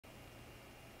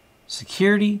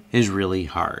Security is really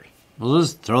hard. We'll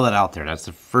just throw that out there. That's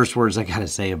the first words I got to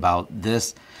say about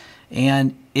this.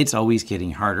 And it's always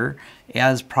getting harder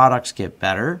as products get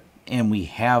better and we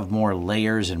have more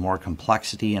layers and more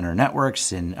complexity in our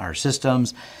networks and our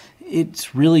systems.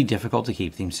 It's really difficult to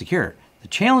keep things secure. The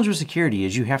challenge with security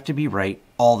is you have to be right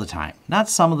all the time. Not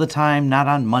some of the time, not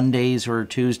on Mondays or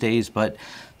Tuesdays, but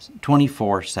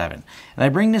 24/7. And I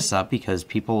bring this up because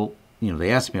people,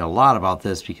 they ask me a lot about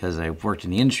this because I've worked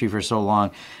in the industry for so long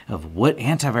of what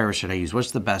antivirus should I use? What's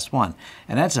the best one?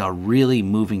 And that's a really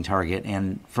moving target.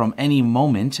 And from any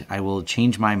moment, I will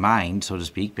change my mind, so to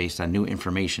speak, based on new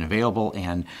information available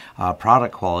and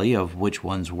product quality of which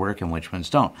ones work and which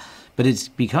ones don't. But it's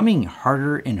becoming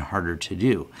harder and harder to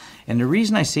do. And the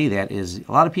reason I say that is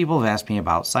a lot of people have asked me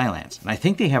about Cylance. And I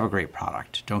think they have a great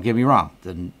product. Don't get me wrong.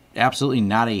 Absolutely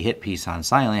not a hit piece on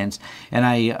Cylance. And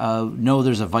I know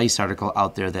there's a Vice article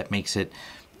out there that makes it,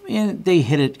 they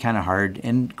hit it kind of hard.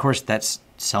 And of course, that's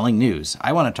selling news.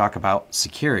 I want to talk about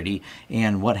security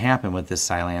and what happened with this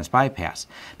Cylance bypass.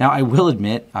 Now, I will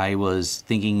admit, I was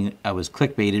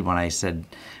clickbaited when I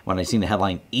seen the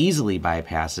headline, easily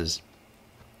bypasses.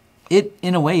 It,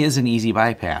 in a way, is an easy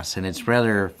bypass, and it's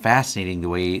rather fascinating the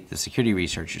way the security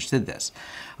researchers did this.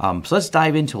 So let's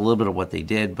dive into a little bit of what they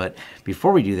did, but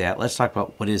before we do that, let's talk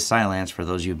about what is Cylance for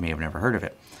those of you who may have never heard of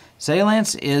it.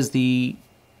 Cylance is the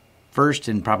first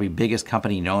and probably biggest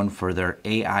company known for their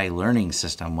AI learning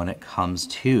system when it comes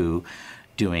to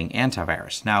doing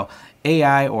antivirus. Now,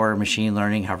 AI or machine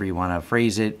learning, however you want to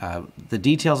phrase it, the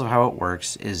details of how it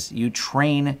works is you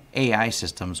train AI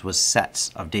systems with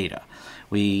sets of data.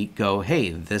 We go,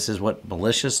 hey, this is what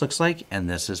malicious looks like, and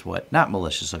this is what not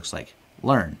malicious looks like.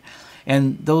 Learn.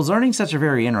 And those learning sets are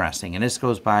very interesting. And this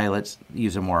goes by, let's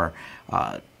use a more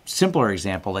simpler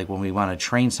example, like when we want to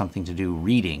train something to do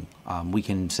reading. We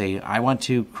can say, I want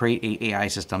to create an AI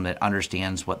system that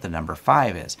understands what the number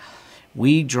 5 is.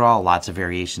 We draw lots of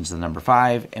variations of the number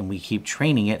 5, and we keep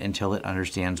training it until it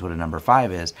understands what a number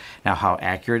 5 is. Now, how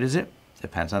accurate is it?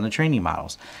 Depends on the training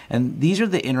models. And these are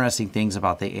the interesting things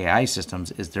about the AI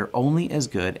systems is they're only as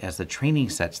good as the training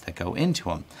sets that go into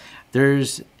them.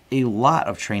 There's a lot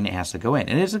of training that has to go in.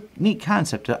 And it's a neat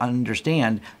concept to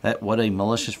understand that what a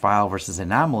malicious file versus a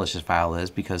non-malicious file is,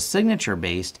 because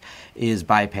signature-based is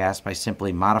bypassed by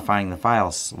simply modifying the file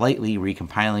slightly,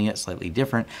 recompiling it slightly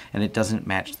different, and it doesn't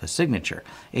match the signature.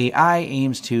 AI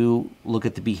aims to look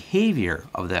at the behavior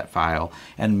of that file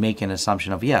and make an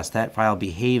assumption of, yes, that file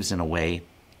behaves in a way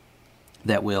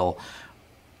that will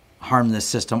harm this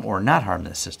system or not harm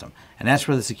this system. And that's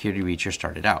where the security research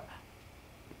started out.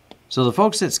 So the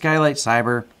folks at Skylight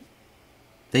Cyber,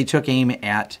 they took aim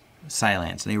at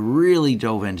Cylance, and they really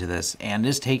dove into this, and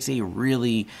this takes a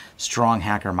really strong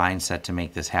hacker mindset to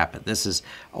make this happen. This is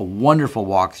a wonderful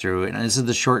walkthrough, and this is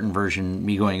the shortened version,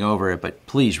 me going over it, but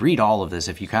please read all of this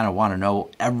if you kind of want to know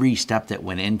every step that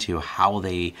went into how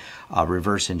they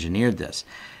reverse engineered this.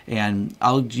 And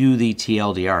I'll do the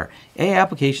TLDR. AI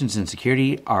applications in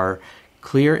security are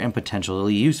clear and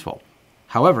potentially useful.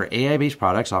 However, AI-based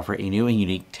products offer a new and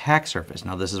unique attack surface.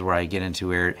 Now, this is where I get into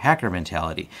where hacker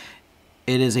mentality.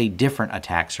 It is a different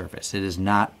attack surface. It is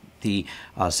not the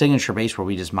signature-based where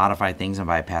we just modify things and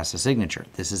bypass the signature.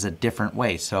 This is a different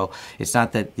way. So it's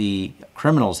not that the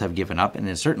criminals have given up, and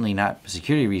it's certainly not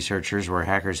security researchers or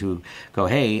hackers who go,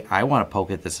 hey, I want to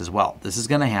poke at this as well. This is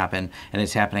going to happen, and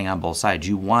it's happening on both sides.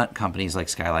 You want companies like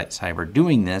Skylight Cyber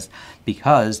doing this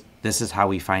because this is how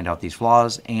we find out these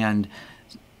flaws. And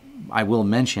I will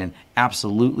mention,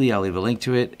 absolutely, I'll leave a link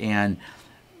to it, and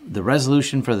the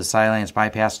resolution for the Cylance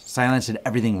bypass, Cylance did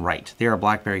everything right. They're a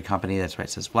BlackBerry company, that's why it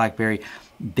says BlackBerry.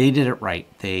 They did it right.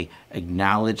 They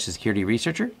acknowledged the security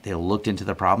researcher, they looked into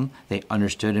the problem, they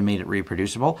understood and made it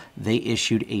reproducible, they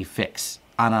issued a fix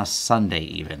on a Sunday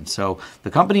even. So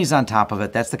the company's on top of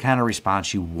it. That's the kind of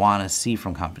response you want to see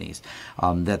from companies,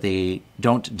 that they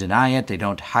don't deny it, they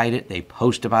don't hide it, they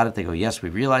post about it, they go, yes, we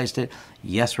realized it,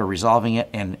 yes, we're resolving it,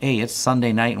 and hey, it's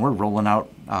Sunday night and we're rolling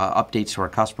out updates to our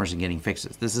customers and getting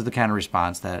fixes. This is the kind of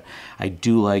response that I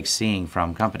do like seeing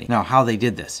from companies. Now, how they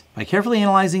did this. By carefully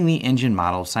analyzing the engine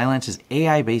model of Cylance's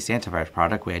AI-based antivirus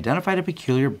product, we identified a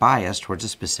peculiar bias towards a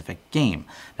specific game.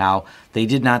 Now, they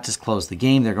did not disclose the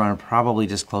game. They're going to probably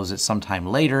disclose it sometime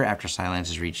later after Cylance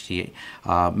has reached the,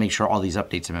 make sure all these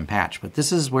updates have been patched. But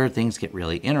this is where things get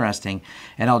really interesting.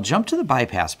 And I'll jump to the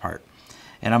bypass part,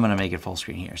 and I'm going to make it full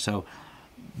screen here. So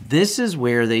this is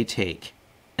where they take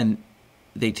an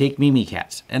they take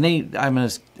Mimikatz, and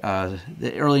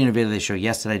early in the video they show,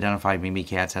 yes, it identified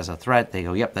Mimikatz as a threat. They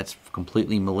go, yep, that's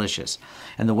completely malicious.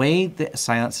 And the way the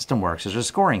Cylance system works is a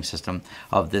scoring system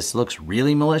of this looks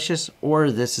really malicious or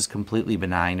this is completely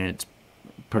benign, and it's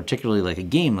particularly like a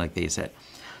game, like they said.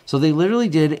 So they literally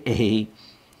did a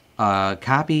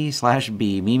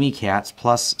copy/b Mimikatz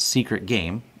plus secret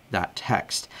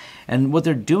game.txt. And what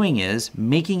they're doing is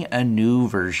making a new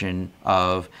version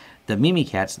of the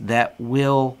Mimikatz that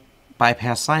will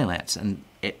bypass Cylance, and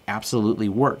it absolutely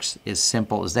works. As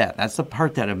simple as that. That's the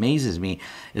part that amazes me,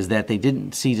 is that they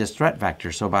didn't see this threat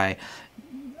vector. So by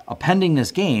appending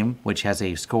this game, which has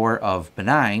a score of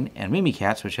benign, and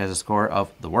Mimikatz, which has a score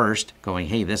of the worst, going,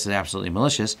 hey, this is absolutely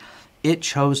malicious, it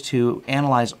chose to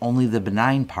analyze only the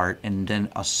benign part and then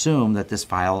assume that this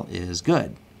file is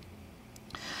good.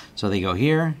 So they go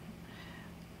here,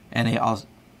 and they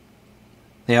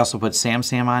also put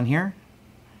SamSam on here,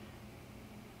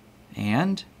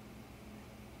 and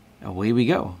away we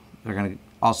go. They're going to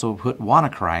also put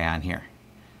WannaCry on here.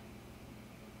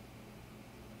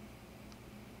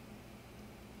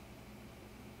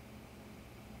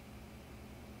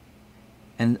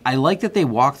 And I like that they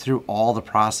walk through all the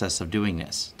process of doing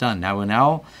this. Done. Now we'll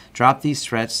now drop these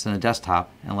threats in the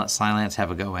desktop and let Cylance have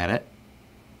a go at it.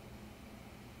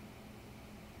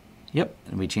 Yep,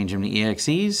 and we change them to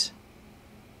EXEs.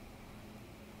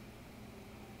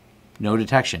 No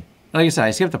detection. Like I said,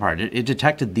 I skipped the part. It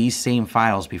detected these same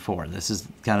files before. This is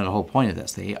kind of the whole point of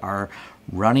this. They are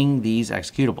running these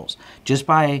executables just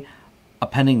by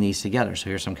appending these together.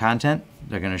 So here's some content.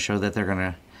 They're going to show that they're going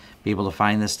to be able to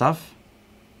find this stuff.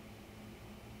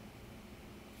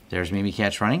 There's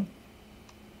Mimikatz running.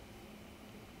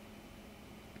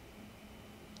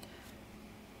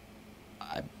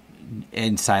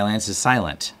 And Cylance is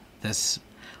silent. This,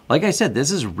 like I said, this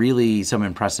is really some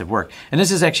impressive work. And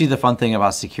this is actually the fun thing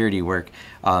about security work.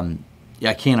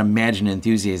 I can't imagine the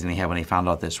enthusiasm they had when they found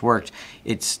out this worked.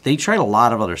 They tried a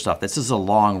lot of other stuff. This is a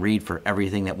long read for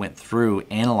everything that went through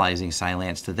analyzing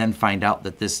Cylance to then find out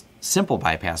that this simple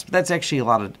bypass, but that's actually a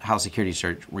lot of how security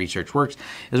research works.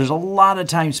 There's a lot of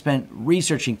time spent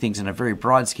researching things in a very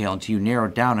broad scale until you narrow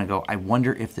it down and go, I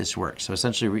wonder if this works. So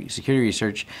essentially security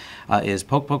research is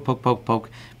poke, poke, poke, poke, poke,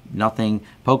 nothing,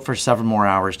 poke for 7 more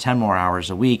hours, 10 more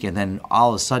hours a week, and then all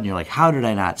of a sudden you're like, how did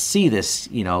I not see this,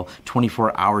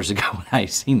 24 hours ago when I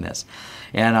seen this?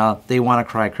 And they want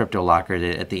to cry crypto locker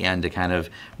at the end to kind of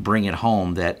bring it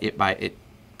home that it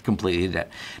completely did.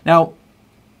 Now,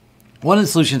 one of the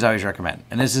solutions I always recommend,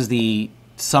 and this is the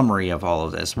summary of all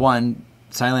of this. One,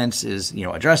 Cylance is,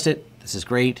 addressed it. This is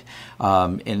great.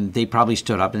 And they probably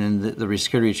stood up, and then the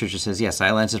security researcher says, yes,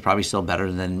 Cylance is probably still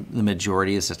better than the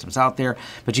majority of systems out there,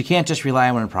 but you can't just rely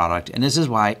on one product. And this is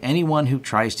why anyone who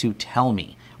tries to tell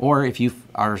me, or if you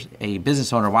are a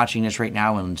business owner watching this right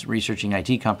now and researching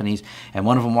IT companies, and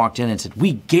one of them walked in and said,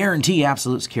 we guarantee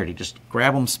absolute security, just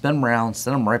grab them, spin them around,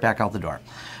 send them right back out the door.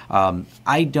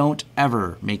 I don't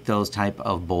ever make those type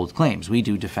of bold claims. We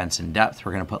do defense in depth.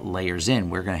 We're going to put layers in.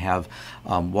 We're going to have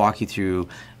walk you through,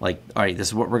 like, all right, this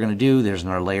is what we're going to do. There's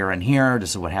another layer in here.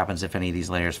 This is what happens if any of these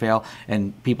layers fail.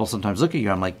 And people sometimes look at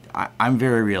you. I'm like, I'm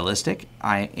very realistic.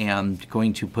 I am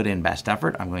going to put in best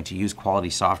effort. I'm going to use quality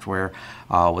software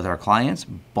with our clients,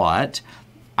 but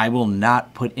I will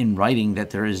not put in writing that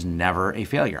there is never a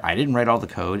failure. I didn't write all the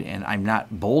code, and I'm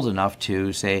not bold enough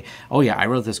to say, oh yeah, I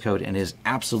wrote this code and it is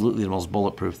absolutely the most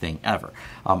bulletproof thing ever.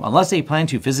 Unless they plan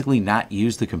to physically not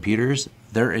use the computers,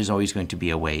 there is always going to be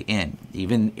a way in.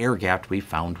 Even air-gapped, we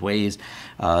found ways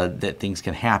that things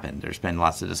can happen. There's been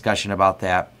lots of discussion about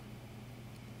that.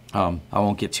 I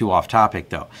won't get too off topic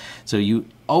though. So you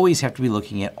always have to be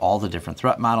looking at all the different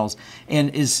threat models.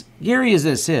 And as scary as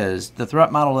this is, the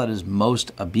threat model that is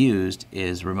most abused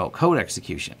is remote code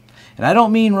execution. And I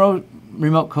don't mean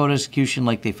remote code execution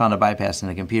like they found a bypass in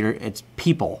the computer. It's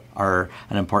people are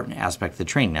an important aspect of the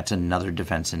training. That's another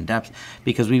defense in depth,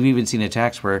 because we've even seen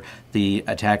attacks where the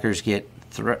attackers get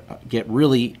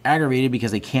really aggravated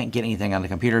because they can't get anything on the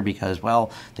computer because,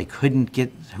 well, they couldn't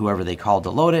get whoever they called to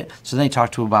load it. So they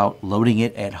talk to about loading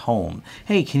it at home.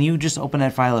 Hey, can you just open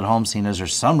that file at home, seeing as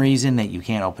there's some reason that you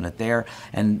can't open it there?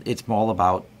 And it's all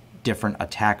about different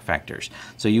attack vectors.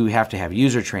 So you have to have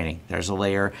user training. There's a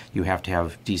layer. You have to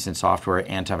have decent software,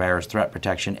 antivirus, threat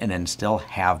protection, and then still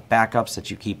have backups that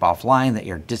you keep offline, that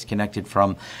you're disconnected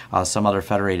from some other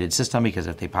federated system, because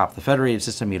if they pop the federated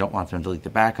system, you don't want them to delete the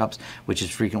backups, which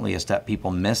is frequently a step people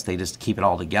miss. They just keep it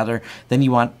all together. Then you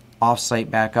want off-site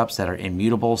backups that are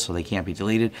immutable, so they can't be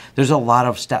deleted. There's a lot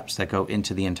of steps that go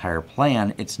into the entire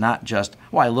plan. It's not just,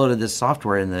 well, I loaded this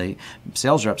software and the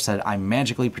sales rep said I'm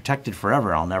magically protected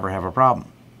forever, I'll never have a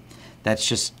problem. That's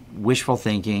just wishful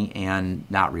thinking and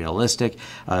not realistic.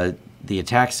 The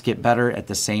attacks get better at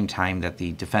the same time that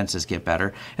the defenses get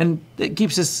better. And it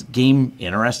keeps this game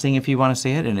interesting, if you want to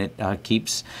say it, and it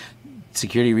keeps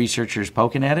security researchers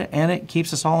poking at it, and it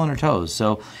keeps us all on our toes.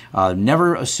 So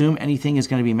never assume anything is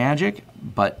going to be magic,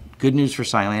 but good news for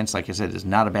Cylance, like I said, is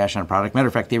not a bash on product. Matter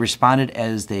of fact, they responded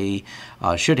as they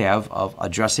should have, of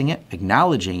addressing it,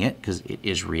 acknowledging it, because it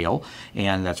is real,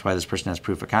 and that's why this person has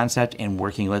proof of concept, and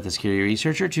working with a security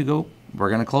researcher to go, we're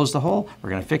going to close the hole, we're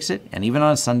going to fix it, and even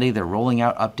on Sunday, they're rolling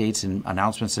out updates and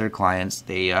announcements to their clients.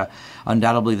 They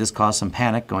undoubtedly, this caused some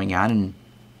panic going on, and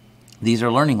these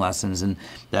are learning lessons, and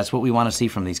that's what we want to see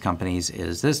from these companies,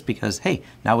 is this, because, hey,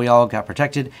 now we all got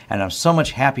protected, and I'm so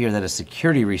much happier that a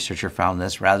security researcher found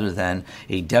this rather than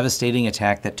a devastating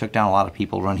attack that took down a lot of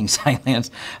people running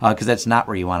Cylance, because that's not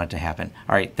where you want it to happen.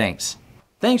 All right, thanks.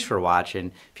 Thanks for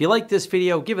watching. If you like this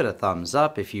video, give it a thumbs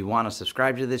up. If you want to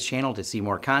subscribe to this channel to see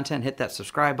more content, hit that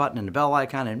subscribe button and the bell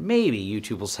icon, and maybe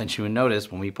YouTube will send you a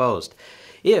notice when we post.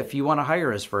 If you want to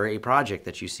hire us for a project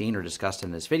that you've seen or discussed in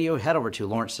this video, head over to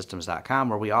lawrencesystems.com,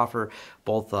 where we offer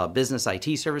both business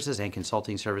IT services and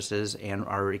consulting services, and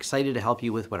are excited to help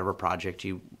you with whatever project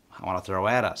you want to throw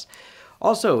at us.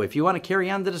 Also, if you want to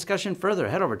carry on the discussion further,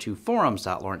 head over to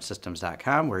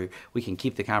forums.lawrencesystems.com, where we can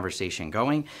keep the conversation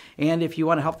going. And if you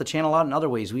want to help the channel out in other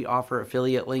ways, we offer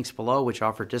affiliate links below, which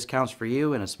offer discounts for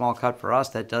you and a small cut for us.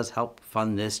 That does help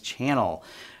fund this channel.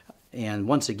 And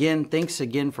once again, thanks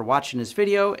again for watching this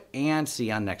video, and see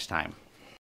you on next time.